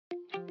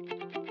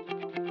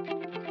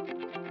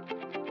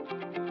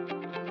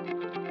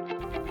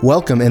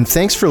Welcome and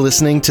thanks for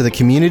listening to the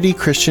Community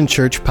Christian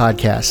Church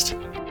podcast.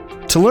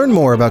 To learn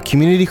more about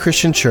Community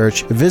Christian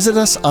Church, visit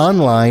us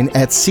online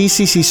at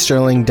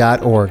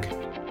cccsterling.org.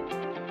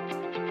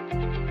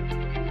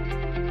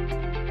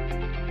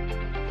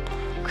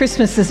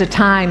 Christmas is a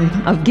time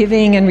of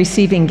giving and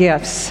receiving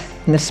gifts.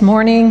 And this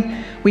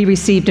morning, we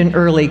received an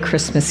early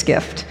Christmas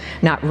gift,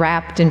 not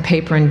wrapped in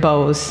paper and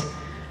bows,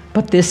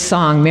 but this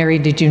song, Mary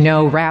Did You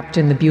Know, wrapped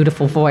in the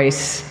beautiful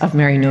voice of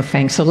Mary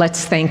Newfang. So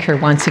let's thank her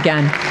once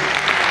again.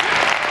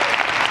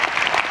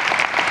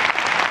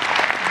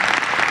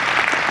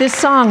 This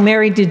song,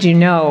 Mary Did You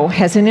Know,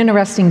 has an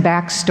interesting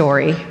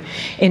backstory.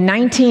 In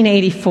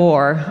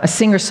 1984, a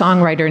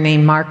singer-songwriter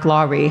named Mark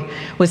Lowry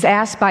was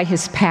asked by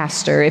his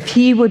pastor if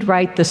he would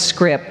write the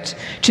script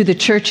to the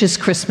church's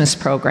Christmas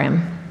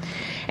program.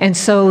 And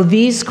so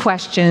these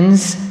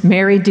questions,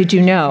 Mary Did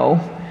You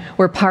Know,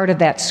 were part of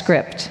that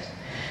script.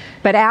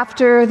 But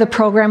after the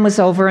program was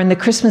over and the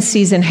Christmas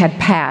season had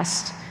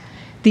passed,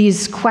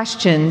 these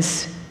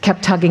questions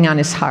kept tugging on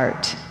his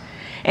heart.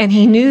 And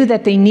he knew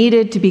that they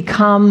needed to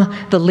become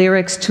the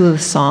lyrics to the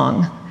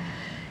song.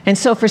 And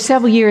so for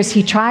several years,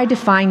 he tried to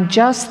find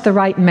just the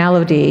right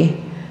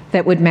melody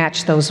that would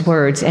match those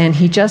words, and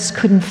he just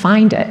couldn't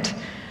find it.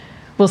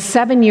 Well,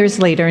 7 years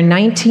later, in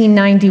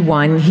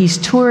 1991, he's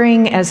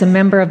touring as a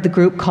member of the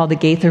group called the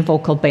Gaither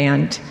Vocal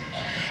Band.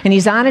 And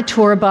he's on a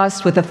tour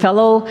bus with a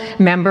fellow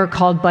member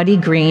called Buddy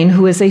Green,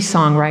 who is a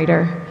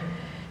songwriter.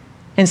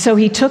 And so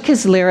he took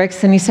his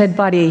lyrics and he said,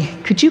 "Buddy,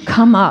 could you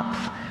come up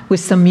with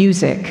some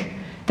music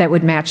that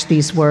would match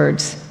these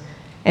words?"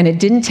 And it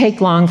didn't take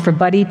long for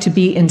Buddy to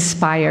be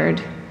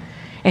inspired.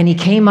 And he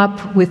came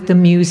up with the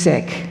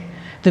music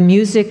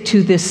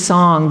to this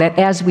song that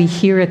as we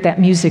hear it, that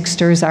music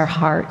stirs our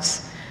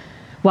hearts.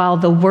 While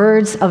the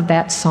words of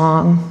that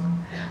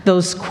song,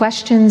 those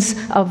questions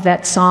of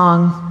that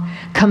song,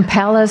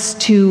 compel us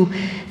to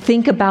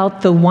think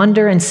about the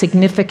wonder and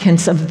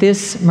significance of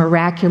this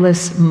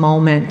miraculous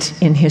moment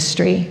in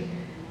history.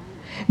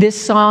 This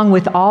song,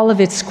 with all of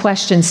its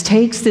questions,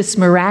 takes this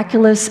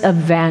miraculous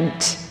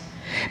event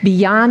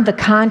beyond the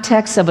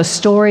context of a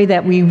story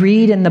that we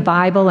read in the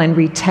Bible and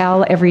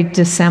retell every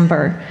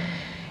December.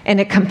 And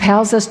it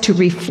compels us to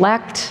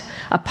reflect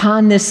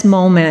upon this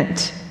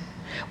moment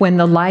when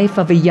the life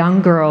of a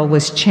young girl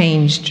was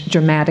changed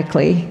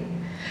dramatically.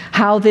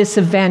 How this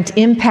event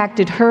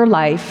impacted her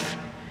life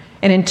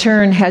and in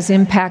turn has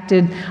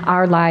impacted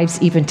our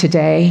lives even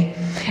today.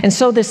 And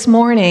so this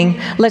morning,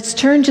 let's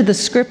turn to the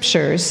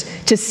scriptures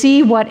to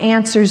see what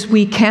answers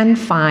we can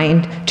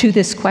find to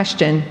this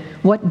question,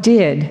 what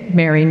did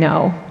Mary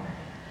know?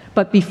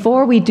 But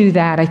before we do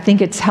that, I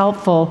think it's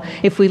helpful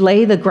if we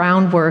lay the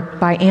groundwork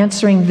by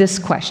answering this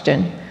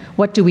question,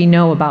 what do we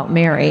know about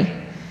Mary?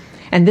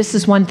 And this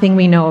is one thing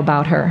we know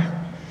about her,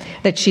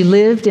 that she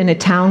lived in a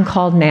town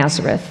called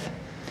Nazareth.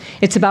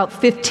 It's about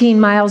 15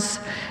 miles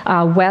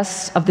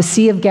west of the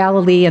Sea of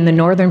Galilee in the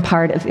northern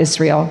part of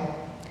Israel.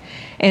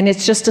 And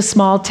it's just a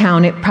small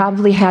town. It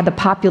probably had a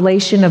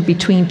population of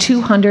between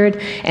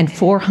 200 and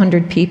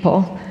 400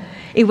 people.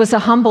 It was a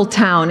humble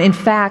town. In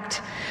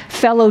fact,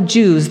 fellow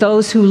Jews,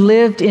 those who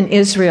lived in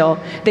Israel,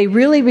 they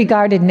really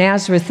regarded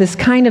Nazareth as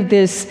kind of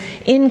this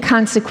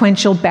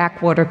inconsequential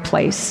backwater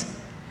place.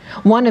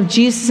 One of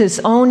Jesus'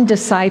 own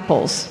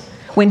disciples,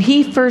 when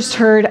he first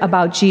heard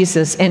about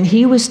Jesus and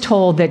he was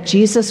told that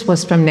Jesus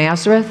was from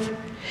Nazareth,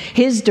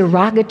 his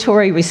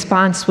derogatory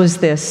response was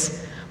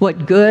this: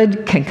 "What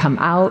good can come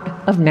out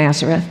of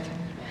Nazareth?"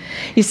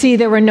 You see,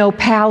 there were no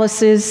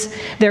palaces,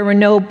 there were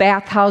no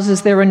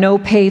bathhouses, there were no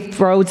paved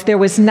roads, there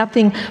was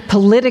nothing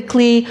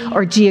politically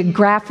or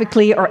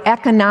geographically or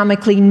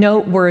economically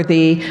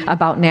noteworthy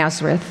about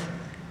Nazareth.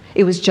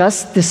 It was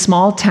just this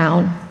small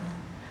town.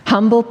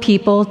 Humble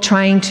people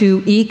trying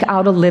to eke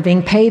out a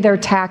living, pay their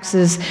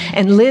taxes,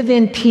 and live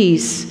in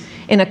peace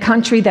in a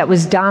country that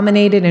was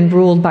dominated and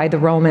ruled by the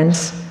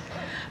Romans.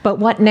 But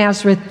what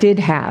Nazareth did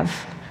have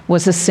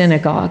was a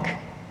synagogue.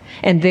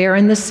 And there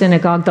in the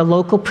synagogue, the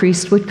local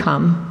priest would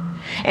come,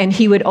 and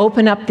he would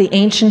open up the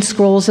ancient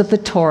scrolls of the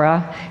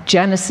Torah,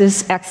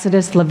 Genesis,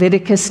 Exodus,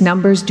 Leviticus,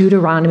 Numbers,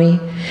 Deuteronomy.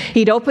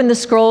 He'd open the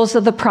scrolls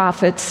of the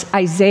prophets,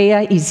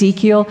 Isaiah,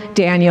 Ezekiel,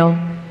 Daniel.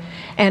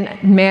 And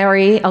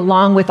Mary,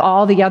 along with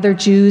all the other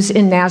Jews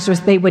in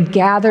Nazareth, they would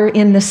gather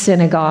in the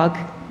synagogue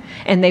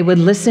and they would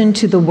listen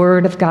to the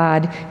word of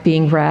God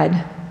being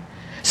read.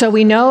 So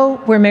we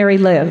know where Mary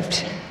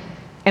lived,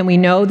 and we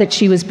know that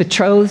she was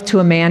betrothed to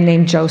a man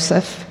named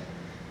Joseph.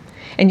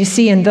 And you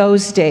see, in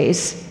those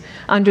days,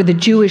 under the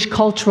Jewish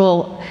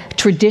cultural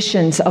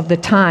traditions of the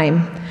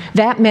time,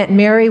 that meant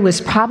Mary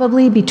was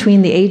probably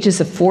between the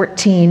ages of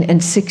 14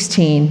 and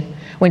 16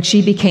 when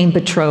she became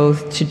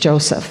betrothed to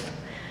Joseph.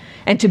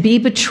 And to be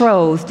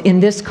betrothed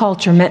in this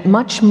culture meant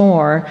much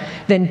more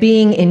than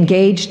being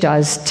engaged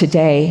does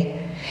today.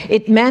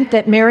 It meant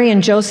that Mary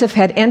and Joseph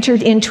had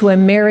entered into a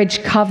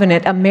marriage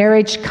covenant, a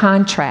marriage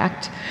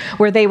contract,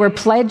 where they were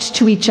pledged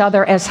to each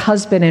other as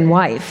husband and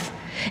wife.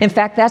 In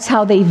fact, that's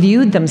how they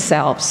viewed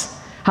themselves,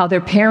 how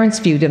their parents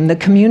viewed them, the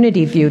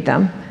community viewed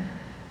them.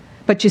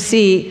 But you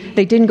see,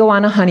 they didn't go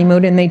on a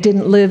honeymoon and they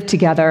didn't live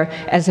together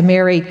as a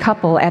married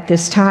couple at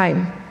this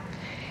time.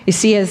 You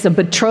see, as a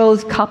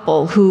betrothed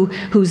couple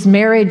whose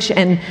marriage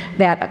and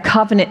that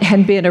covenant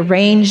had been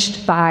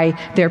arranged by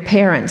their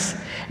parents,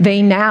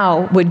 they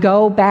now would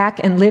go back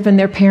and live in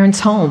their parents'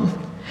 home.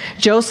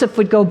 Joseph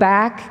would go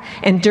back,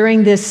 and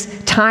during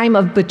this time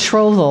of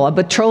betrothal, a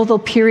betrothal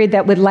period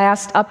that would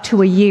last up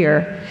to a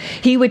year,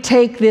 he would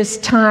take this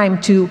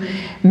time to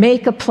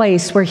make a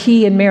place where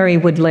he and Mary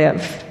would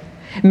live.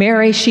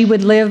 Mary, she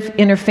would live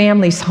in her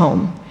family's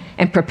home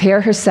and prepare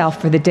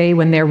herself for the day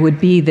when there would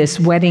be this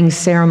wedding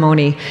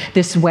ceremony,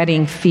 this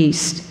wedding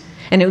feast.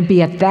 And it would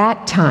be at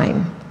that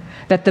time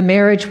that the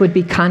marriage would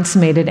be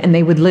consummated and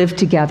they would live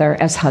together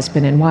as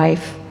husband and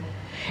wife.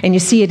 And you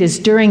see, it is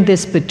during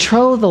this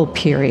betrothal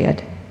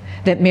period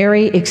that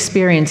Mary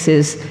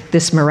experiences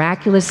this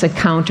miraculous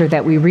encounter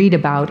that we read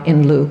about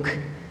in Luke.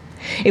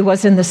 It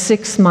was in the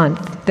 6th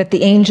month that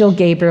the angel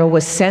Gabriel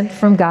was sent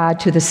from God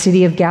to the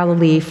city of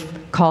Galilee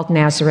called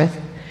Nazareth,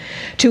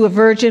 to a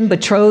virgin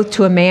betrothed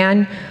to a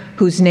man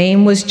whose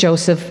name was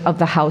Joseph of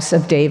the house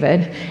of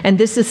David. And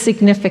this is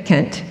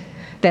significant,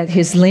 that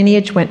his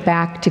lineage went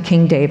back to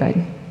King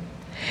David.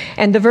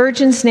 And the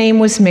virgin's name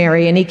was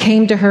Mary, and he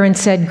came to her and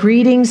said,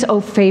 "Greetings, O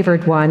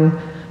favored one,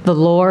 the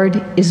Lord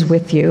is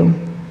with you."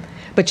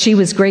 But she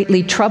was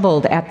greatly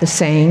troubled at the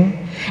saying,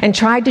 and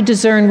tried to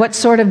discern what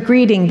sort of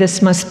greeting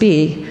this must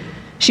be.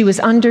 She was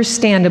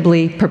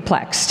understandably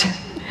perplexed.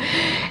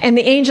 And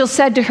the angel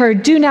said to her,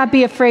 "Do not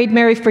be afraid,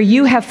 Mary, for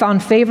you have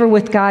found favor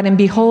with God, and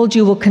behold,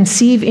 you will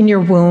conceive in your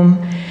womb,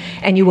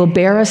 and you will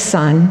bear a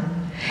son,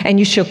 and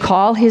you shall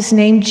call his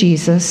name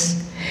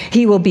Jesus.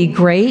 He will be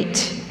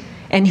great,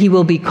 and he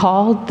will be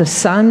called the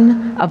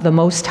Son of the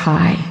Most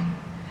High.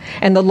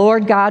 And the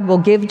Lord God will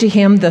give to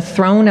him the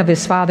throne of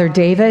his father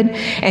David,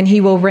 and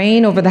he will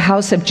reign over the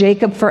house of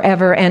Jacob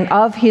forever, and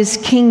of his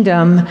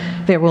kingdom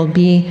there will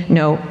be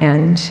no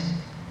end."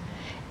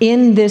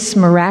 In this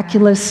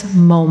miraculous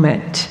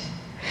moment,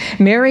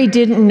 Mary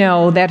didn't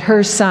know that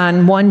her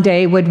son one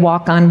day would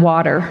walk on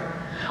water,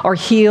 or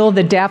heal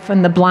the deaf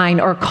and the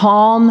blind, or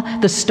calm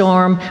the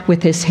storm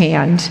with his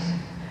hand.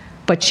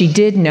 But she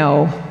did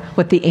know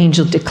what the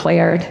angel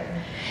declared.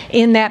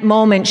 In that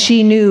moment,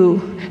 she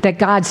knew that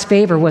God's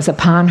favor was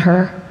upon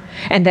her,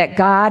 and that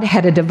God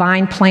had a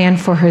divine plan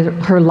for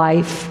her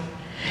life,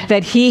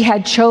 that he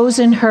had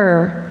chosen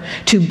her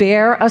to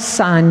bear a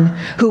son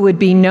who would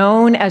be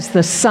known as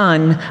the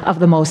Son of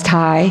the Most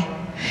High.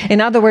 In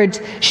other words,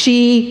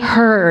 she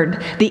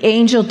heard the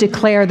angel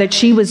declare that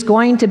she was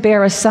going to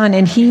bear a son,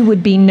 and he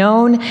would be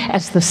known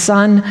as the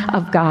Son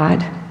of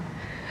God.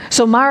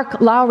 So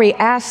Mark Lowry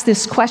asked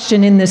this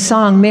question in this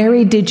song,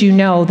 "Mary, did you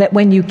know that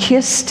when you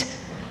kissed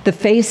the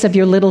face of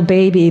your little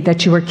baby,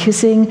 that you were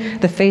kissing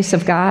the face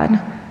of God?"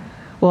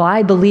 Well,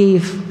 I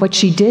believe what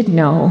she did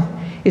know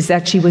is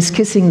that she was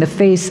kissing the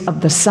face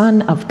of the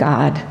Son of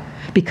God,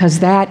 because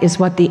that is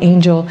what the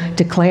angel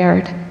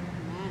declared.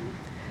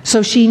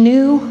 So she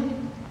knew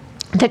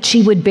that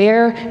she would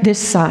bear this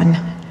son.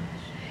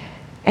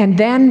 And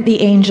then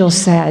the angel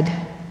said,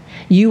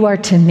 "You are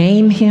to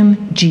name him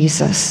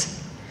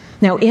Jesus."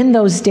 Now, in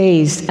those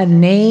days, the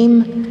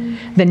name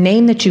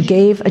that you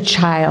gave a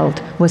child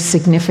was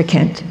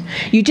significant.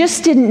 You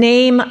just didn't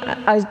name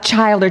a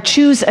child or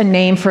choose a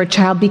name for a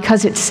child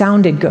because it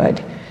sounded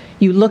good.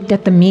 You looked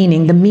at the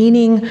meaning. The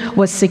meaning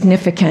was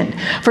significant.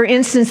 For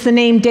instance, the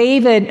name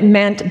David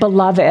meant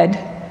beloved.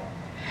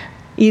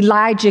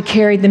 Elijah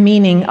carried the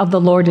meaning of the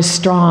Lord is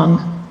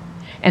strong.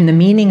 And the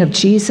meaning of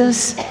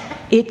Jesus,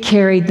 it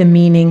carried the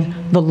meaning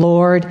the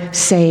Lord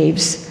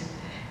saves.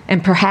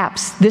 And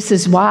perhaps this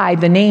is why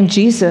the name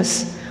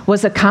Jesus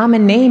was a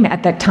common name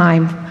at that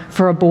time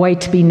for a boy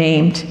to be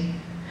named.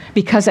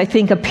 Because I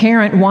think a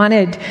parent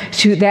wanted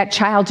that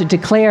child to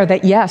declare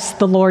that, yes,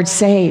 the Lord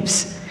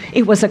saves.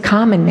 It was a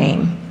common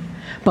name.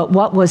 But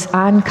what was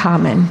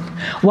uncommon,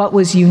 what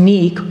was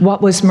unique,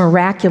 what was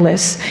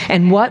miraculous,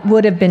 and what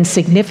would have been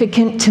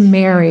significant to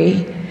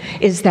Mary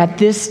is that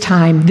this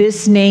time,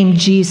 this name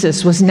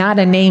Jesus was not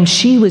a name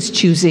she was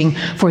choosing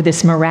for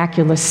this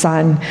miraculous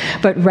son,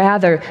 but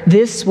rather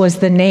this was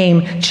the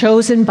name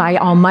chosen by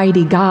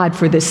Almighty God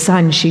for the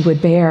son she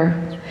would bear.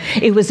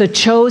 It was a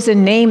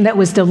chosen name that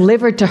was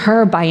delivered to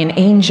her by an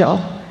angel.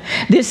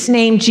 This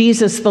name,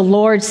 Jesus, the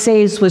Lord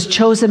saves, was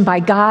chosen by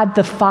God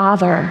the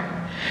Father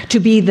to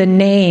be the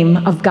name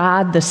of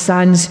God the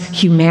Son's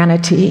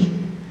humanity.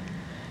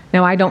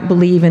 Now, I don't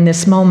believe in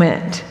this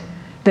moment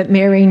that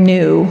Mary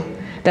knew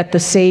that the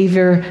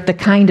Savior, the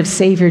kind of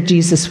Savior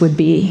Jesus would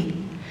be,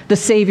 the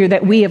Savior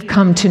that we have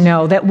come to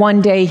know, that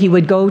one day he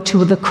would go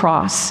to the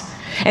cross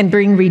and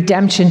bring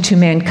redemption to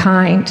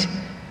mankind.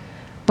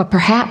 But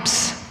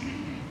perhaps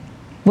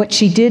what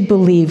she did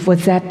believe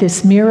was that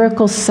this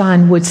miracle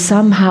son would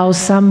somehow,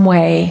 some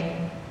way,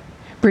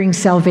 bring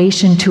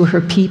salvation to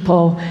her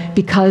people,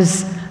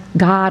 because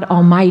God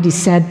Almighty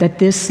said that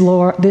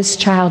this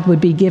child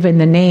would be given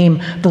the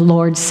name the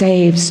Lord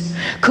saves.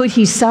 Could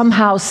he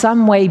somehow,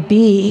 some way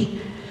be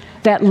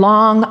that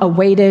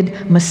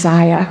long-awaited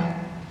Messiah?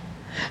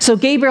 So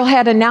Gabriel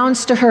had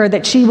announced to her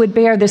that she would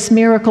bear this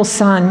miracle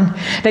son,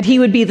 that he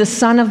would be the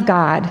Son of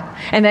God,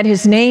 and that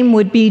his name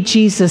would be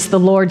Jesus, the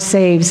Lord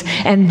saves.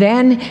 And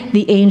then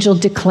the angel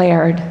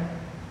declared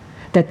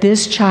that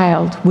this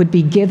child would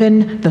be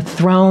given the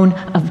throne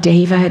of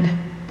David.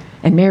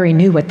 And Mary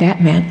knew what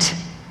that meant.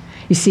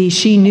 You see,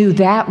 she knew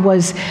that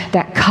was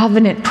that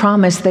covenant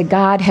promise that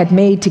God had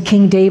made to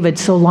King David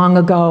so long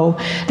ago,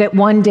 that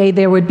one day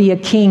there would be a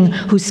king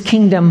whose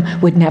kingdom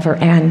would never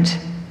end.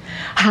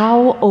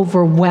 How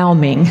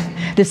overwhelming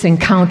this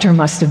encounter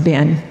must have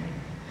been.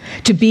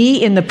 To be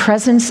in the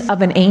presence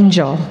of an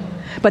angel,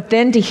 but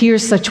then to hear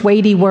such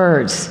weighty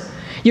words.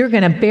 You're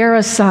going to bear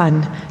a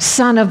son,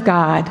 Son of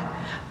God.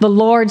 The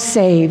Lord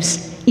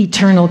saves,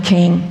 eternal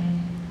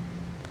King.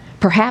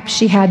 Perhaps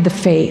she had the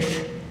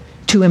faith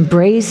to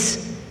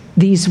embrace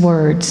these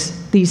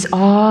words, these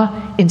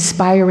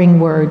awe-inspiring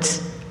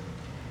words,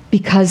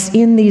 because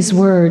in these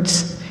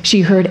words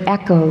she heard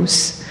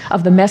echoes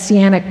of the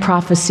messianic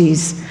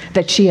prophecies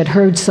that she had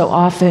heard so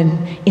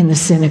often in the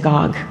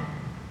synagogue,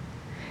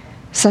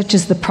 such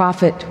as the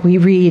prophet we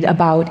read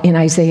about in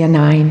Isaiah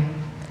 9.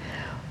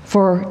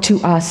 For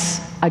to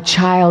us a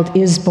child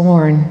is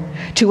born,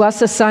 to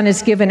us a son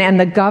is given, and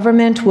the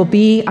government will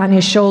be on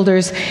his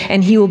shoulders,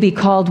 and he will be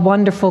called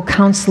Wonderful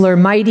Counselor,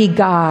 Mighty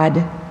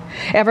God,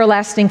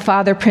 Everlasting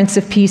Father, Prince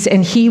of Peace,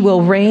 and he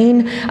will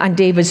reign on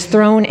David's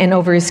throne and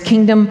over his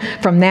kingdom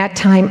from that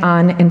time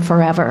on and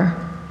forever.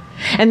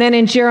 And then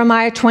in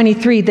Jeremiah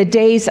 23, the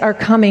days are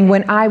coming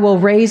when I will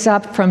raise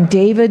up from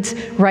David's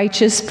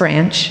righteous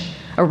branch,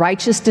 a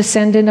righteous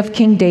descendant of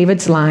King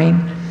David's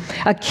line,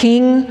 a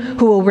king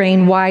who will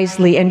reign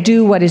wisely and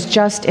do what is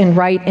just and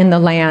right in the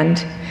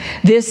land.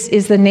 This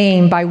is the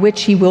name by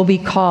which he will be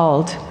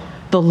called,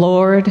 the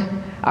Lord,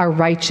 our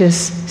righteous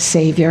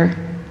Savior.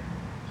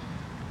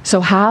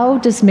 So how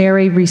does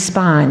Mary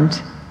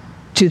respond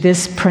to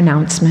this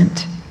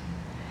pronouncement?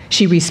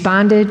 She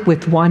responded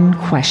with one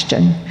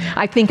question.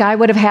 I think I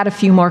would have had a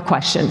few more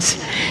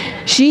questions.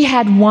 She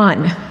had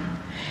one,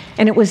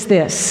 and it was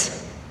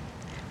this: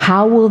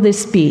 how will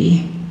this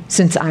be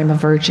since I'm a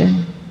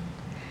virgin?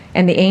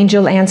 And the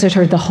angel answered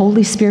her, the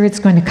Holy Spirit's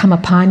going to come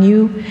upon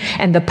you,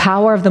 and the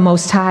power of the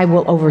Most High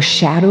will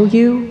overshadow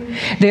you.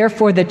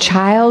 Therefore, the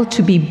child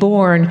to be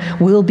born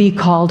will be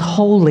called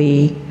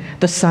Holy,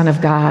 the Son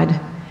of God.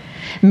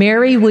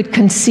 Mary would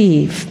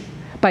conceive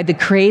by the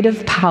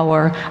creative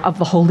power of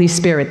the Holy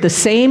Spirit, the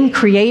same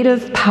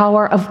creative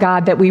power of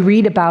God that we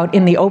read about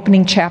in the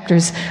opening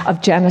chapters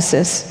of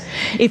Genesis.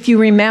 If you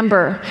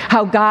remember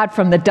how God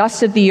from the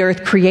dust of the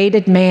earth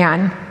created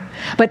man,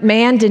 but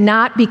man did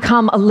not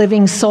become a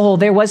living soul.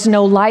 There was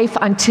no life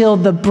until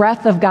the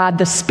breath of God,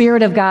 the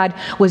Spirit of God,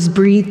 was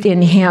breathed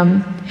in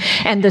him.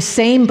 And the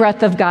same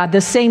breath of God,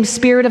 the same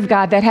Spirit of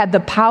God that had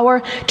the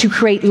power to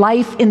create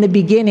life in the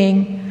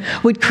beginning,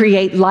 would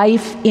create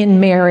life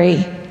in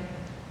Mary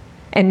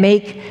and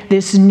make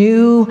this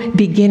new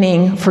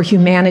beginning for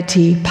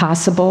humanity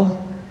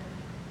possible.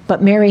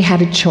 But Mary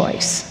had a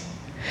choice.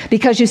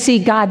 Because you see,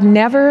 God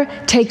never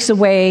takes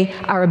away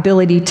our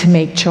ability to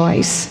make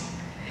choice.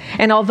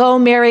 And although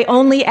Mary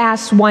only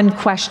asked one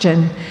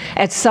question,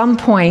 at some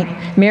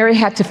point, Mary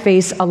had to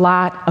face a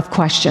lot of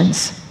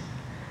questions.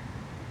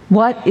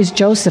 What is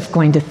Joseph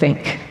going to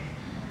think?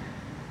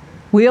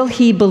 Will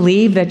he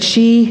believe that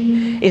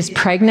she is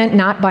pregnant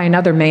not by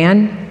another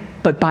man,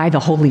 but by the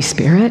Holy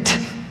Spirit?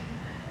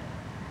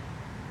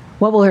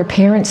 What will her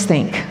parents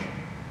think?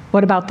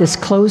 What about this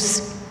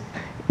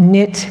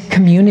close-knit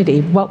community?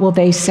 What will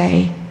they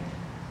say?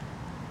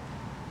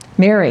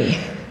 Mary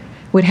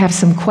would have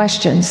some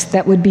questions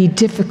that would be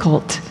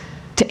difficult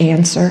to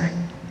answer.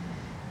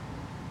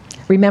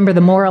 Remember,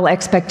 the moral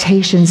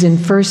expectations in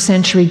first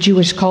century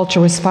Jewish culture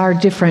was far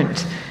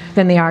different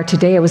than they are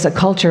today. It was a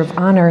culture of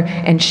honor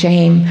and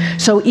shame.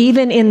 So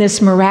even in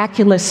this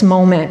miraculous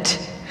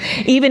moment,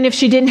 even if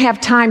she didn't have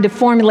time to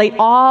formulate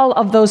all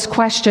of those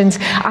questions,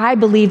 I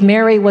believe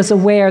Mary was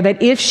aware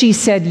that if she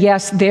said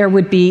yes, there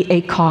would be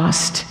a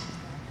cost.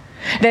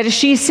 That if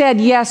she said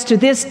yes to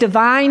this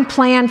divine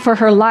plan for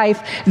her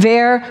life,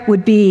 there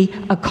would be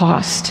a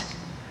cost.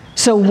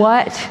 So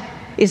what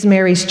is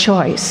Mary's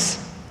choice?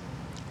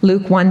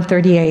 Luke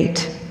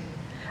 1:38,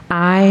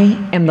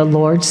 I am the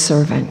Lord's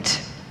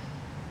servant.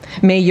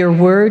 May your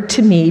word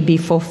to me be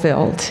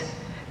fulfilled.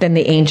 Then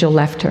the angel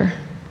left her.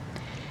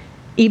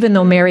 Even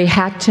though Mary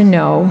had to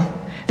know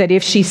that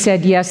if she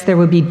said yes, there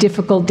would be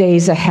difficult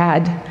days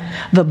ahead,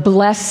 the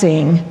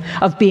blessing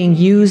of being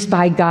used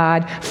by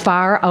God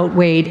far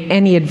outweighed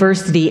any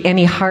adversity,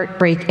 any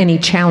heartbreak, any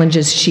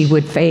challenges she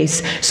would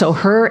face. So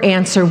her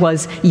answer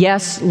was,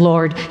 yes,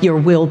 Lord, your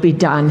will be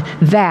done.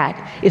 That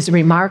is a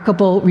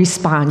remarkable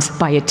response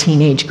by a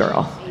teenage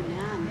girl.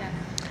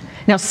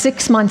 Now,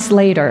 6 months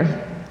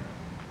later,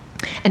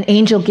 an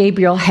angel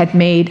Gabriel had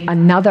made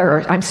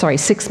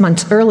 6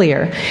 months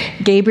earlier,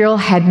 Gabriel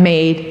had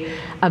made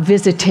a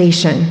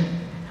visitation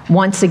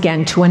once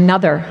again to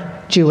another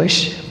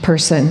Jewish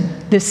person,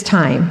 this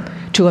time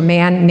to a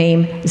man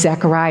named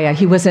Zechariah.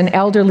 He was an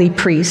elderly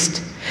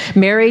priest,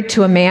 married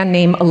to a man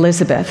named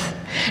Elizabeth.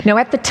 Now,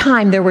 at the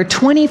time, there were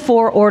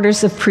 24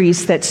 orders of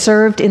priests that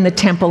served in the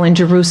temple in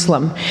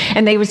Jerusalem,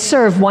 and they would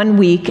serve 1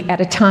 week at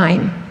a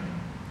time.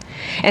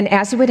 And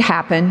as it would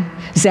happen,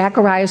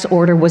 Zechariah's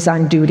order was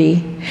on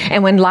duty.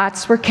 And when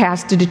lots were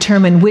cast to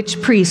determine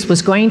which priest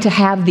was going to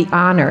have the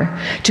honor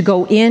to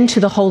go into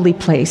the holy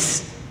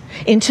place,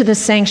 into the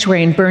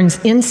sanctuary, and burns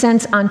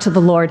incense unto the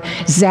Lord,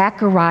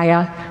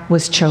 Zechariah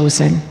was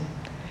chosen.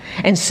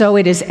 And so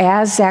it is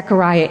as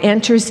Zechariah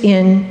enters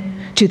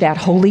into that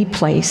holy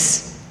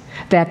place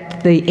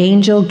that the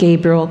angel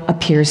Gabriel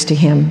appears to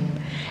him.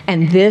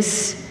 And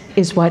this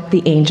is what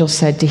the angel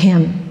said to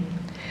him.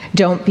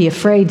 Don't be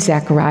afraid,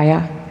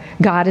 Zechariah.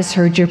 God has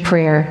heard your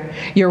prayer.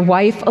 Your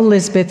wife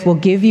Elizabeth will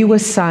give you a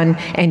son,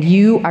 and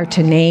you are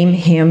to name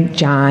him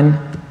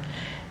John.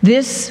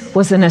 This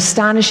was an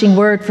astonishing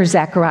word for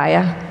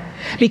Zechariah,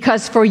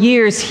 because for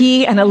years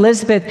he and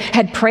Elizabeth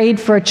had prayed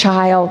for a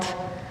child.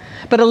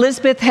 But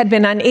Elizabeth had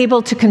been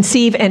unable to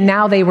conceive, and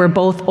now they were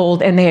both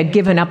old, and they had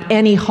given up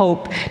any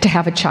hope to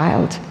have a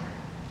child.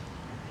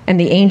 And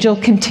the angel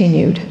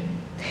continued,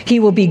 he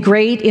will be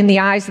great in the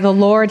eyes of the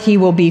Lord. He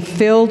will be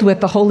filled with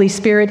the Holy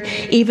Spirit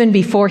even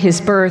before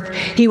his birth.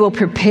 He will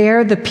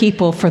prepare the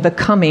people for the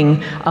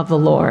coming of the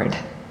Lord.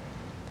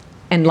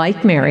 And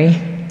like Mary,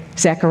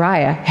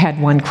 Zechariah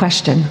had one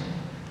question.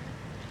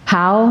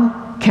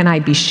 How can I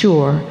be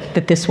sure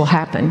that this will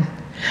happen?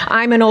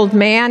 I'm an old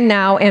man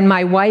now, and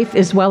my wife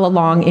is well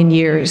along in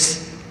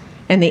years.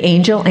 And the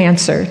angel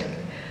answered,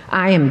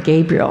 I am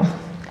Gabriel.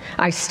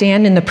 I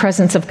stand in the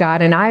presence of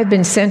God, and I have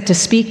been sent to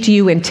speak to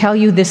you and tell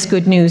you this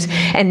good news.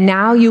 And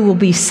now you will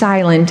be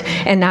silent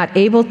and not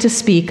able to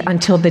speak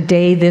until the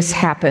day this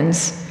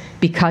happens,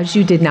 because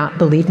you did not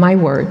believe my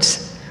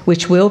words,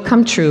 which will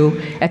come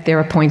true at their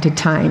appointed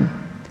time.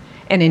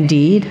 And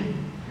indeed,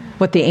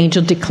 what the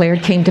angel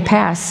declared came to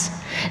pass.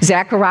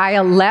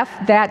 Zechariah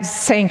left that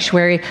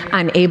sanctuary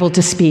unable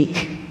to speak.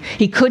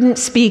 He couldn't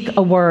speak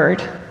a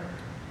word.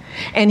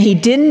 And he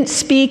didn't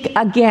speak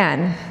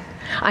again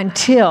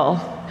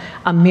until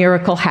a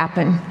miracle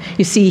happened.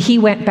 You see, he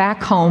went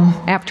back home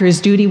after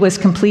his duty was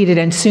completed,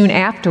 and soon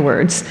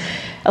afterwards,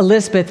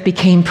 Elizabeth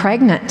became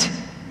pregnant.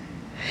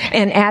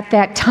 And at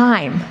that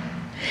time,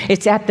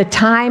 it's at the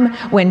time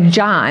when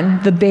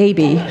John, the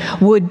baby,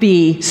 would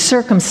be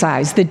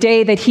circumcised, the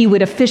day that he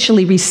would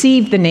officially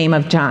receive the name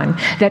of John,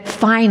 that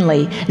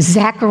finally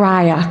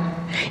Zechariah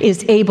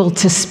is able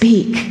to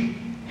speak.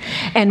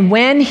 And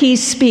when he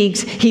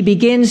speaks, he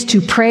begins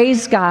to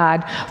praise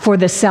God for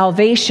the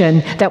salvation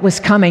that was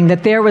coming,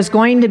 that there was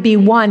going to be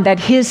one that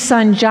his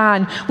son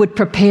John would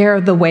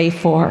prepare the way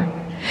for.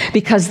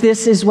 Because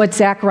this is what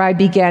Zechariah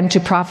began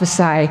to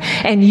prophesy.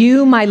 And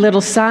you, my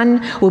little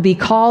son, will be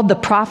called the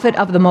prophet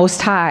of the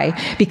Most High,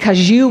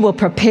 because you will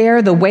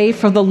prepare the way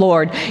for the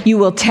Lord. You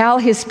will tell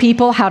his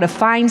people how to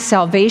find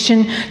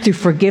salvation through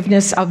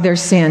forgiveness of their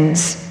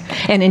sins.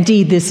 And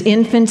indeed, this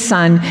infant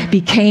son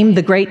became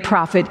the great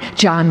prophet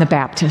John the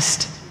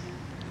Baptist.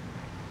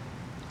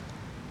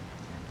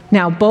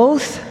 Now,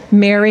 both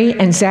Mary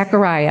and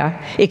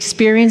Zechariah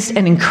experienced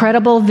an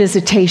incredible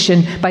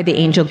visitation by the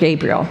angel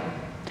Gabriel.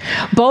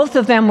 Both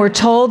of them were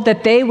told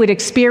that they would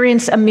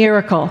experience a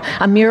miracle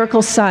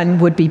son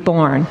would be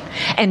born.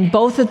 And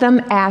both of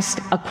them asked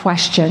a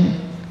question.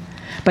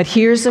 But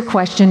here's a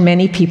question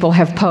many people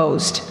have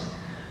posed.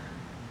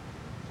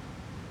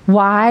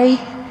 Why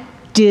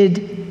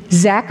did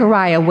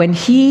Zechariah, when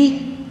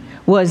he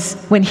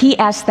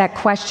asked that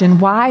question,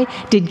 why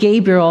did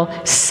Gabriel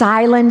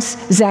silence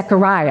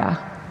Zechariah?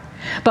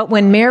 But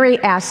when Mary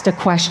asked a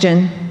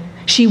question,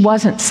 she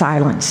wasn't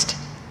silenced.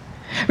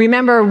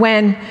 Remember,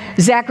 when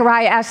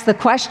Zechariah asked the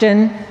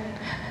question,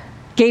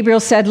 Gabriel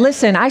said,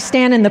 listen, I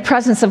stand in the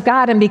presence of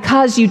God, and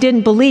because you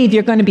didn't believe,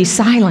 you're going to be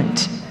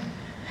silent.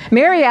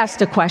 Mary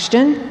asked a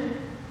question.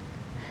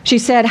 She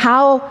said,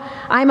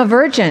 I'm a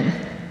virgin.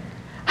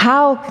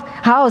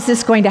 How is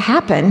this going to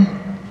happen?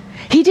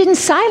 He didn't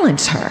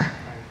silence her.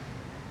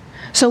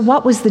 So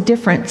what was the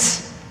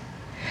difference?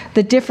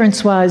 The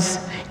difference was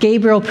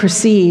Gabriel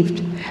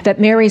perceived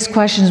that Mary's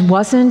question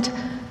wasn't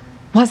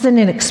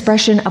an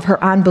expression of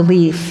her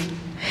unbelief.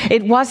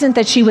 It wasn't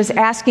that she was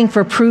asking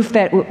for proof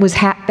that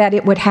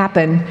it would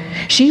happen.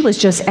 She was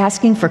just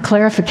asking for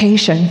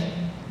clarification.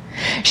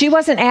 She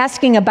wasn't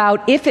asking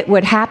about if it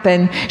would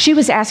happen. She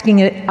was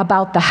asking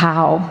about the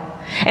how.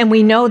 And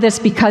we know this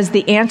because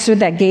the answer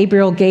that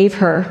Gabriel gave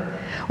her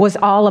was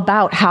all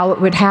about how it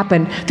would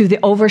happen through the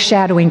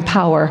overshadowing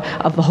power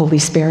of the Holy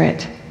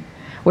Spirit.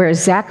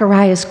 Whereas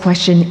Zechariah's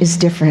question is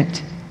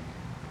different.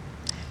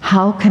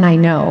 How can I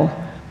know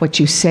what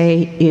you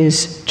say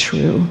is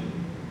true?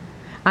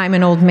 I'm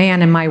an old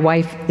man, and my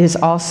wife is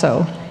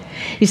also.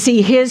 You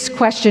see, his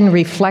question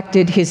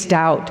reflected his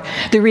doubt.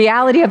 The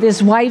reality of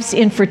his wife's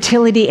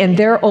infertility and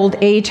their old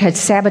age had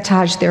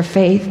sabotaged their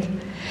faith.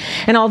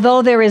 And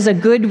although there is a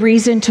good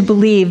reason to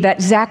believe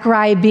that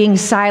Zechariah being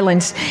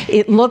silenced,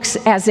 it looks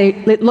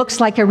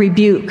like a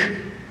rebuke,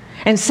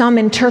 and some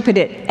interpret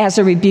it as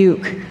a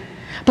rebuke.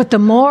 But the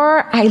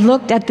more I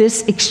looked at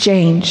this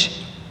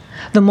exchange,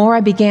 the more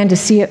I began to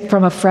see it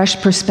from a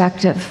fresh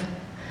perspective.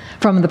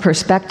 from the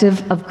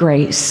perspective of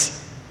grace.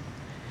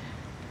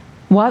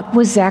 What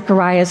was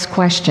Zechariah's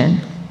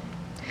question?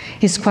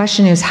 His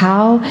question is,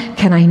 how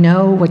can I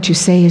know what you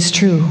say is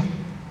true?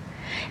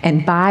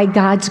 And by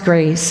God's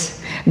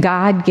grace,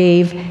 God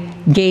gave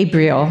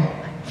Gabriel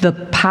the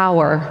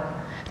power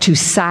to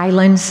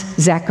silence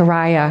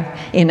Zechariah.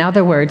 In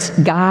other words,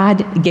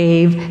 God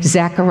gave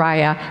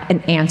Zechariah an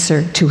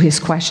answer to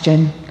his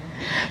question.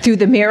 Through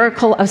the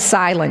miracle of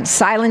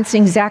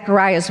silencing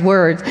Zechariah's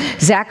words,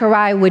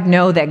 Zechariah would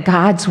know that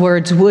God's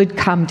words would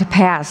come to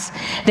pass.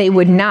 They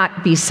would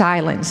not be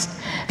silenced,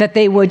 that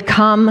they would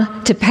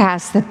come to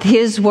pass, that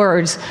his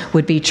words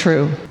would be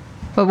true.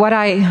 But what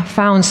I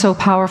found so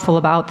powerful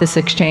about this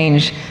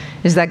exchange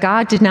is that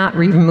God did not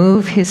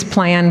remove his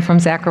plan from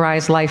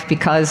Zechariah's life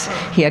because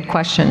he had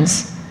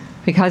questions,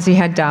 because he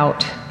had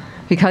doubt,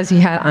 because he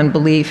had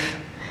unbelief.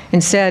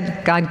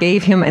 Instead, God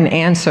gave him an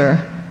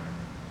answer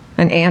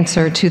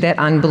to that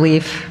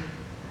unbelief.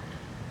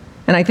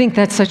 And I think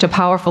that's such a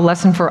powerful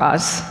lesson for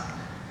us,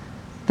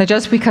 that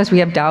just because we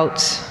have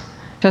doubts,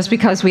 just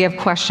because we have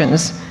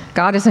questions,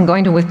 God isn't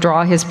going to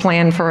withdraw his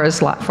plan for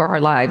our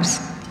lives.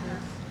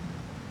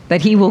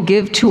 That he will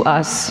give to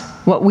us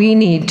what we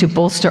need to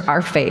bolster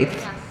our faith.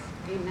 Yes.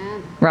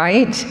 Amen.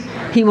 Right?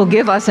 He will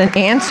give us an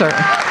answer.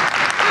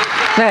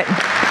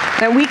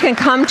 That we can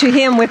come to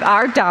him with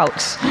our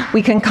doubts.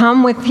 We can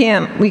come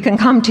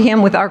to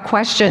him with our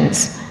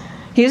questions.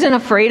 He isn't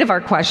afraid of our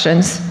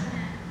questions.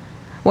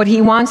 What he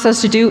wants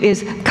us to do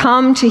is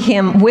come to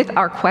him with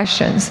our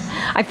questions.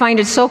 I find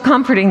it so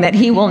comforting that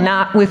he will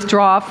not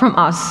withdraw from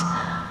us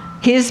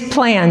his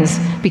plans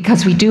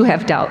because we do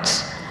have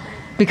doubts,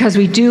 because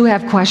we do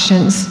have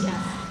questions.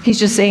 He's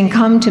just saying,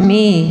 come to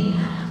me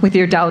with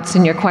your doubts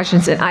and your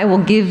questions, and I will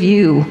give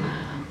you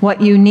what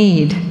you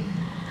need.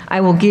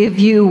 I will give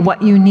you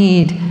what you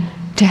need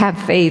to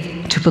have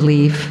faith to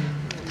believe.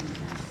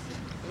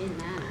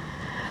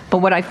 But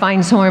what I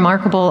find so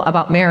remarkable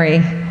about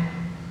Mary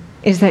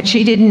is that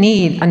she didn't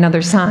need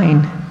another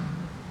sign.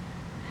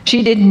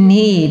 She didn't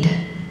need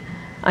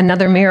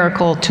another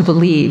miracle to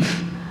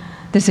believe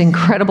this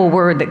incredible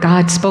word that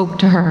God spoke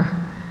to her.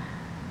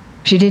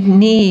 She didn't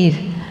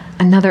need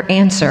another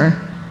answer.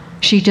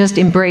 She just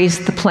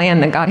embraced the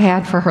plan that God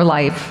had for her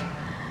life.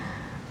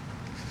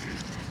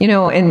 You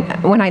know,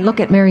 and when I look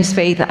at Mary's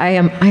faith, I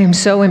am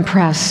so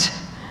impressed,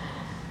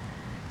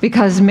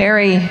 because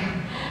Mary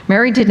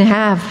didn't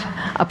have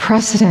a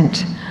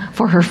precedent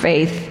for her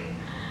faith.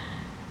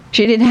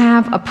 She didn't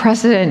have a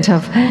precedent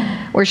of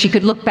where she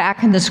could look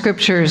back in the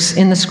scriptures,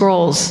 in the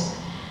scrolls,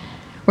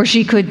 where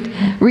she could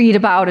read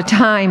about a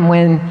time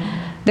when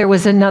there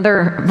was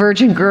another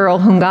virgin girl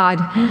whom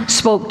God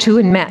spoke to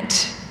and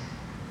met.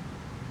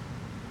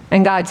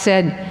 And God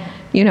said,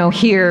 you know,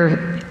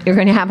 here, you're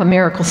going to have a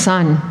miracle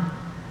son.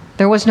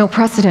 There was no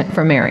precedent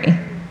for Mary,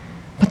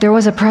 but there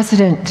was a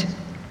precedent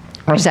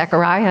for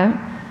Zechariah.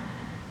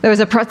 There was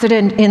a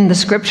precedent in the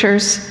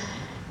scriptures.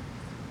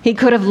 He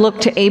could have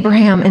looked to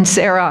Abraham and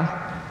Sarah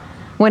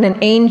when an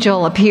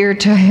angel appeared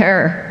to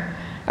her,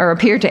 or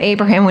appeared to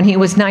Abraham when he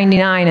was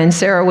 99 and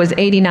Sarah was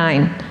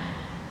 89.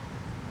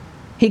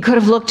 He could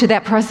have looked to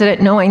that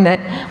precedent, knowing that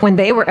when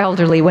they were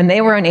elderly, when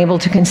they were unable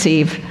to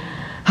conceive,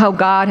 how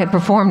God had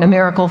performed a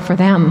miracle for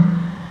them.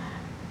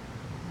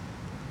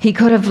 He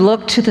could have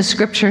looked to the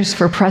scriptures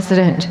for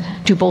precedent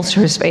to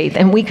bolster his faith,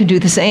 and we could do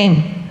the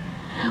same.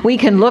 We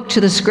can look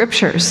to the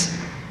scriptures.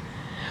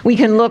 We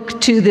can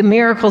look to the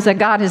miracles that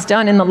God has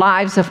done in the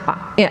lives of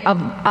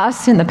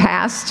us in the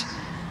past,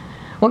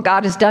 what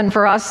God has done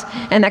for us,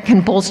 and that can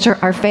bolster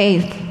our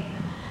faith.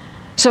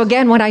 So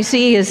again, what I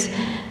see is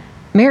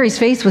Mary's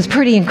faith was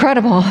pretty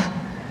incredible,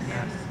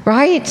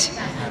 right?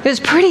 It was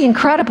pretty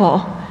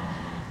incredible.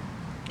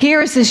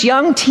 Here is this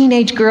young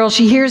teenage girl.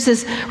 She hears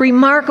this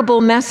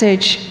remarkable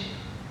message.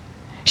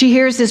 She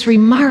hears this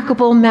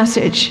remarkable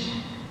message,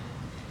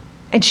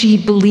 and she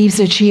believes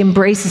it. She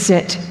embraces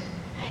it.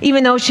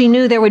 Even though she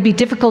knew there would be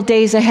difficult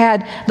days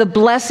ahead, the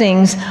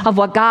blessings of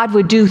what God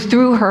would do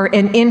through her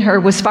and in her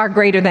was far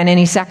greater than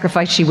any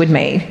sacrifice she would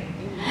make.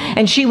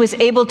 And she was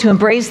able to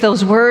embrace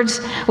those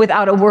words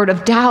without a word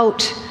of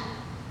doubt,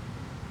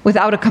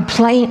 without a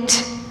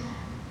complaint.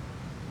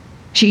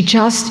 She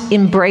just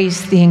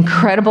embraced the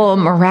incredible,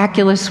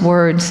 miraculous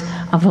words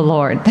of the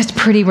Lord. That's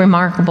pretty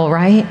remarkable,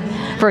 right?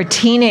 For a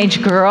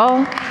teenage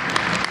girl.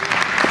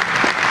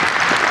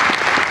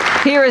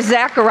 Here is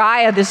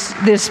Zechariah,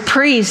 this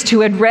priest who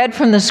had read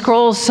from the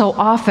scrolls so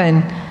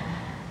often.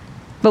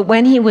 But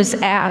when he was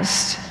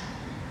asked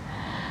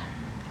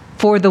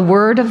for the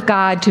word of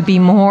God to be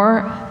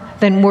more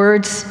than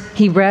words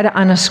he read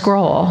on a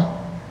scroll,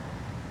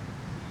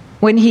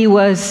 when he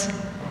was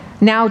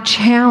now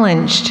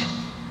challenged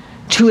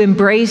to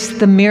embrace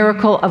the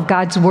miracle of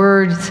God's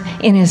words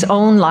in his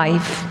own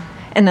life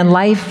and the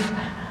life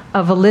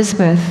of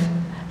Elizabeth,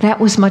 that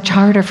was much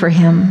harder for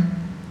him.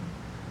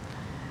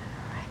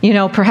 You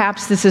know,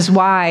 perhaps this is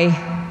why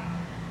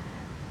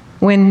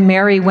when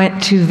Mary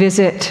went to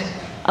visit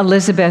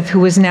Elizabeth, who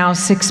was now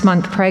 6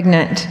 months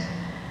pregnant,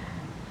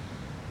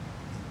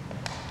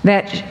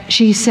 that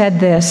she said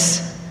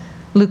this,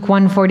 Luke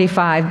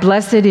 1:45,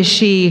 blessed is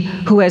she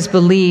who has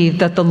believed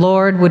that the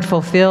Lord would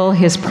fulfill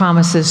his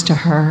promises to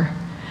her.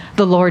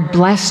 The Lord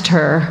blessed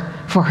her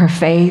for her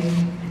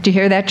faith. Do you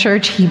hear that,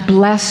 church? He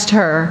blessed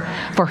her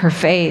for her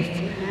faith.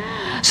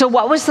 So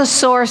what was the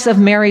source of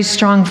Mary's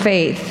strong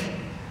faith?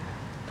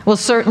 Well,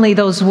 certainly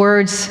those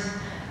words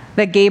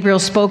that Gabriel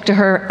spoke to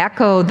her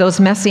echoed those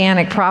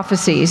messianic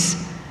prophecies.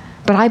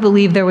 But I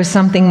believe there was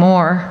something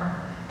more.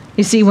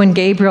 You see, when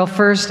Gabriel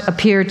first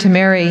appeared to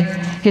Mary,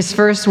 his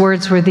first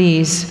words were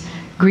these,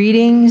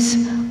 greetings,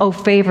 O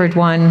favored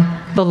one,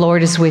 the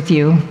Lord is with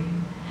you.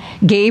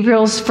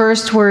 Gabriel's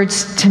first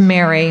words to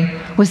Mary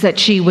was that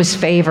she was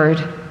favored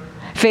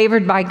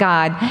by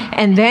God.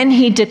 And then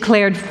he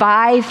declared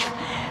 5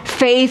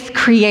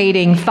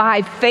 faith-creating,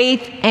 5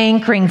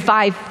 faith-anchoring,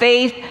 5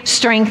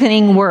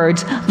 faith-strengthening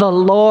words. The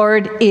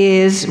Lord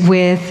is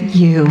with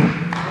you.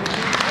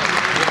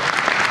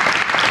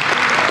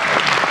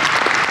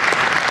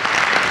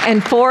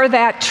 And for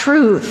that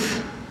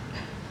truth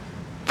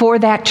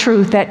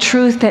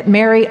that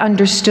Mary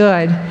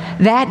understood,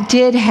 that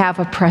did have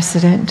a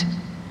precedent.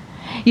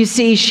 You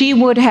see, she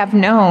would have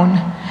known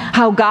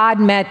how God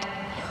met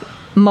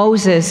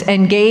Moses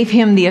and gave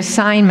him the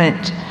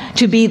assignment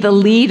to be the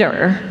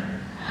leader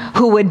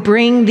who would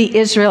bring the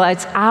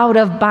Israelites out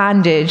of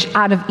bondage,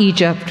 out of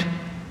Egypt,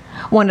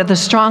 one of the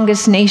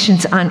strongest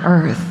nations on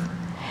earth.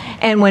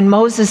 And when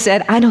Moses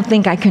said, I don't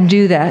think I can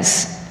do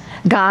this,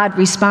 God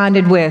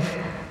responded with,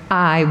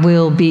 I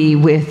will be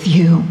with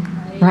you,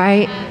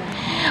 right?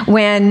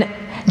 When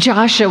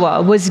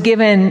Joshua was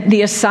given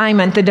the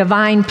assignment, the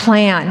divine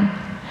plan,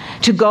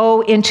 to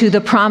go into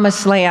the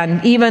promised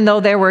land, even though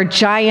there were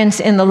giants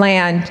in the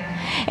land,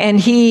 and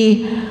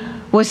he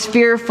was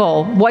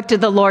fearful, what did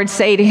the Lord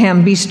say to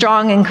him? Be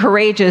strong and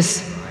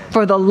courageous,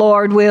 for the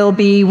Lord will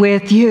be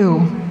with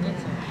you.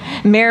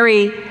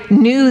 Mary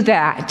knew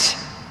that.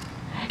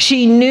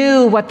 She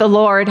knew what the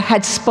Lord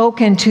had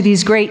spoken to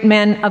these great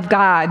men of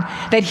God,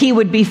 that he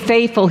would be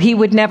faithful, he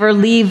would never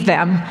leave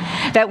them,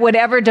 that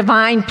whatever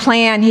divine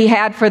plan he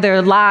had for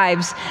their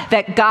lives,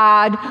 that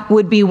God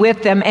would be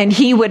with them and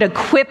he would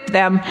equip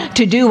them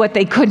to do what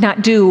they could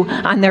not do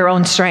on their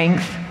own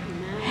strength.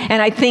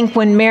 And I think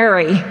when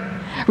Mary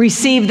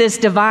received this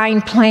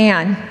divine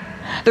plan,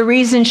 the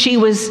reason she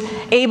was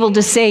able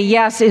to say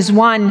yes is,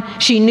 one,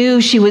 she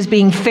knew she was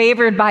being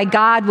favored by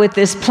God with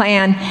this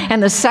plan.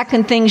 And the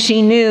second thing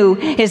she knew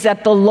is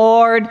that the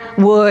Lord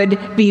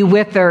would be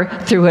with her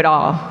through it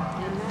all.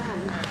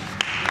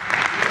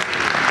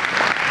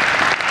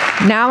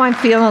 Now I'm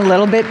feeling a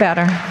little bit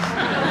better.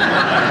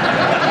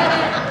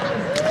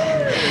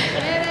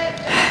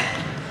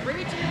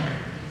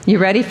 You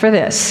ready for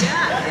this?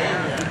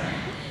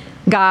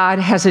 God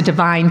has a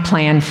divine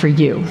plan for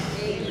you.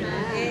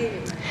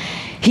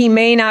 He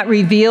may not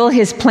reveal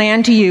his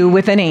plan to you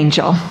with an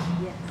angel.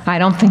 I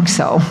don't think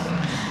so.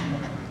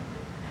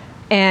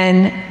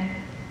 And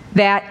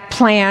that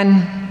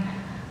plan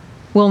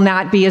will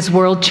not be as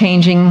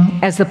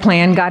world-changing as the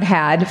plan God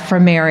had for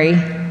Mary.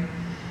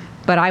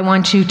 But I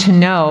want you to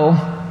know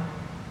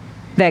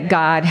that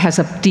God has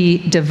a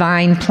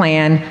divine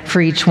plan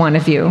for each one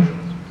of you.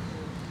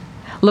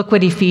 Look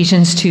what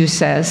Ephesians 2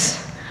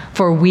 says.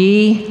 For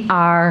we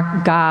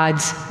are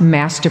God's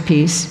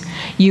masterpiece.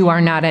 You are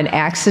not an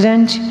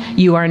accident.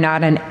 You are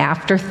not an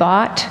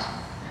afterthought.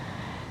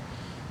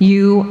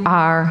 You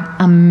are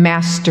a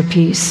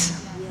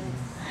masterpiece.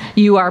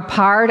 You are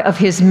part of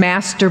his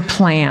master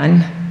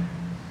plan.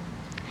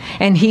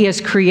 And he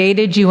has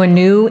created you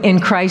anew in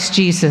Christ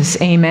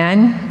Jesus.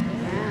 Amen?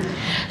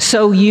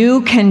 So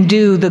you can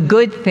do the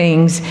good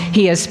things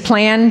he has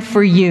planned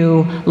for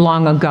you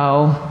long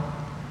ago.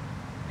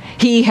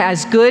 He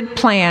has good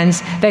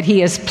plans that he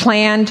has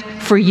planned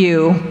for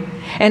you.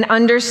 And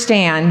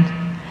understand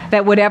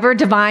that whatever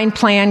divine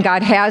plan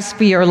God has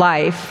for your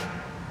life,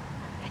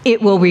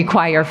 it will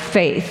require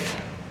faith.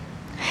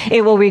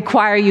 It will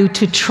require you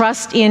to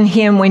trust in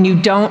him when you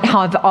don't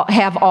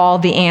have all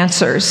the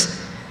answers.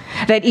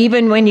 That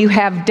even when you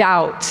have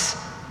doubts,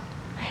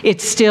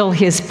 it's still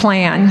his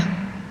plan.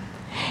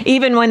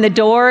 Even when the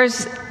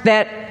doors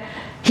that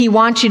he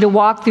wants you to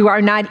walk through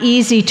are not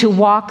easy to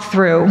walk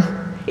through,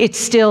 it's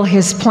still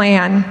his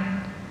plan.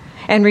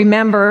 And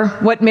remember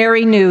what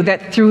Mary knew,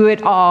 that through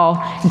it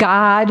all,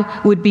 God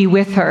would be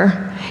with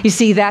her. You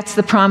see, that's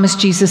the promise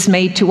Jesus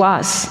made to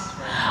us.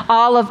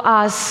 All of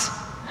us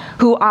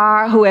who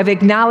have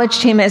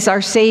acknowledged him as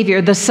our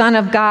Savior, the Son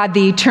of God,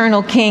 the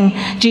eternal King,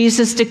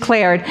 Jesus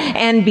declared,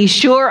 and be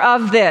sure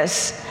of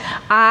this,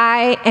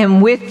 I am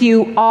with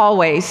you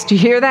always. Do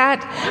you hear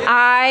that?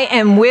 I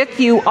am with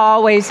you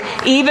always,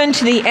 even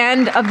to the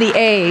end of the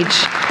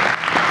age.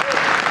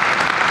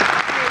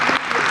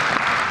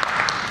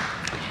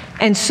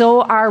 And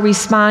so our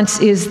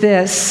response is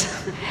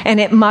this, and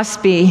it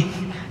must be,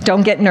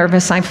 don't get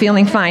nervous, I'm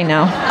feeling fine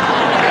now.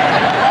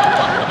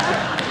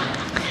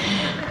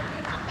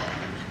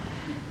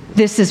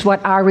 This is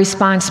what our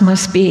response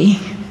must be.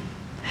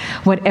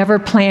 Whatever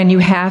plan you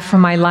have for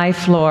my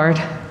life,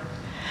 Lord,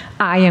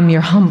 I am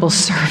your humble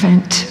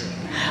servant.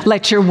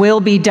 Let your will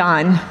be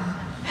done.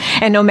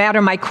 And no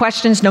matter my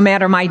questions, no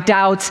matter my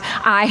doubts,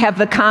 I have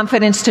the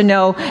confidence to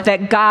know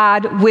that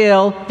God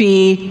will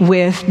be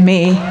with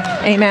me.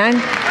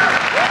 Amen.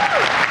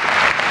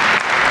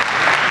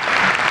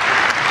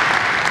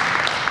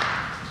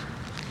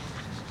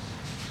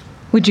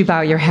 Would you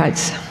bow your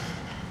heads?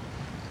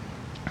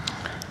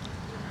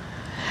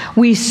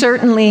 We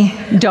certainly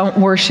don't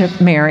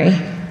worship Mary,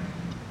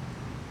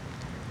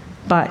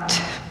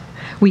 but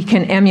we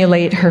can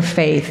emulate her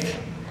faith,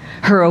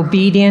 her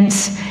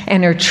obedience,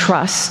 and her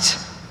trust.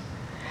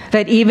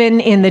 That even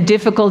in the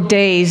difficult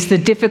days, the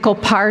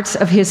difficult parts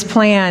of his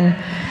plan,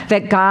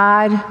 that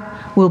God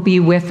will be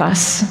with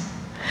us.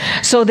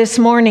 So this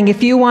morning,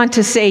 if you want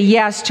to say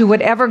yes to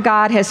whatever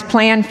God has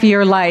planned for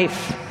your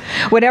life,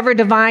 whatever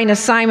divine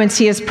assignments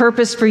he has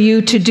purposed for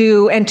you to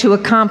do and to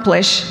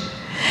accomplish,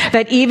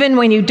 that even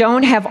when you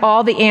don't have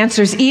all the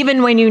answers,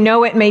 even when you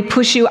know it may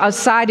push you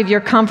outside of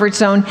your comfort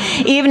zone,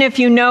 even if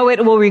you know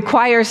it will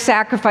require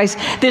sacrifice,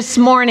 this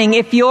morning,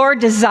 if your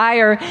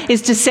desire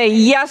is to say,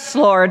 yes,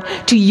 Lord,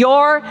 to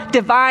your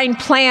divine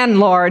plan,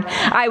 Lord,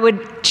 I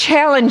would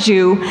challenge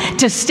you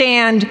to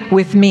stand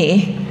with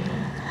me.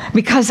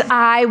 Because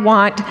I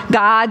want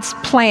God's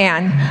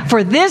plan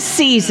for this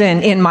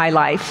season in my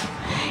life.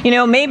 You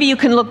know, maybe you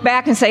can look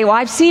back and say, well,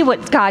 I see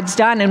what God's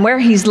done and where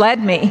he's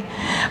led me.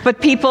 But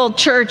people,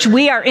 church,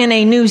 we are in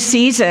a new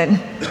season.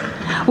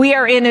 We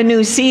are in a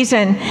new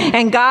season,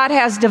 and God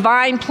has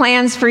divine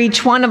plans for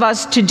each one of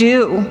us to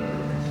do.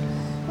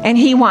 And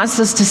he wants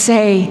us to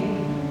say,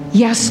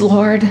 yes,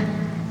 Lord,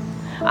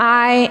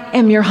 I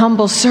am your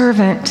humble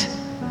servant.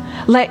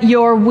 Let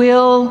your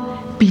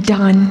will be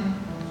done.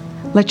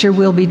 Let your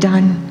will be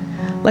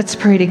done. Let's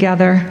pray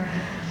together.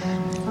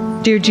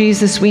 Dear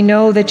Jesus, we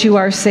know that you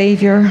are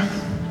Savior.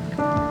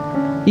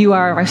 You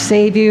are our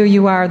Savior.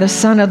 You are the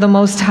Son of the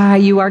Most High.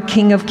 You are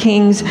King of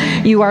Kings.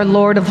 You are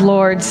Lord of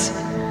Lords.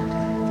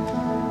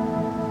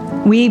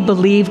 We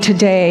believe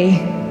today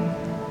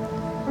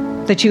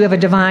that you have a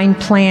divine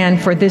plan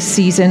for this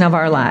season of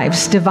our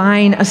lives,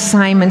 divine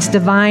assignments,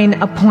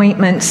 divine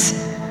appointments.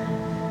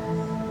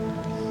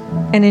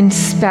 And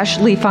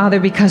especially, Father,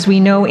 because we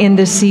know in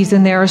this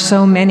season there are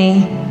so many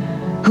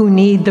who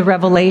need the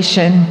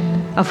revelation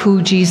of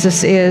who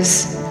Jesus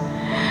is.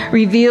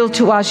 Reveal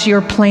to us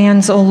your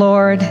plans, O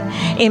Lord.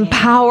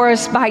 Empower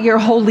us by your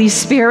Holy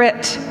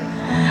Spirit.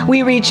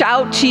 We reach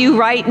out to you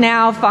right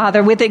now,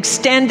 Father, with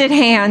extended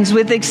hands,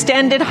 with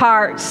extended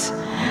hearts.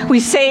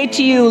 We say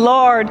to you,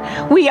 Lord,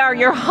 we are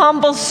your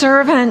humble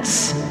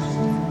servants.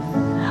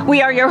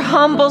 We are your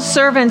humble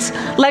servants.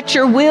 Let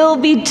your will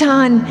be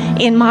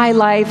done in my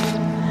life.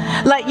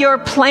 Let your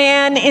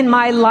plan in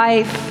my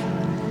life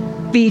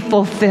be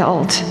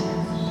fulfilled.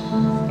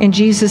 In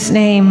Jesus'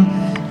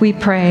 name we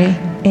pray,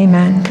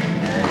 amen.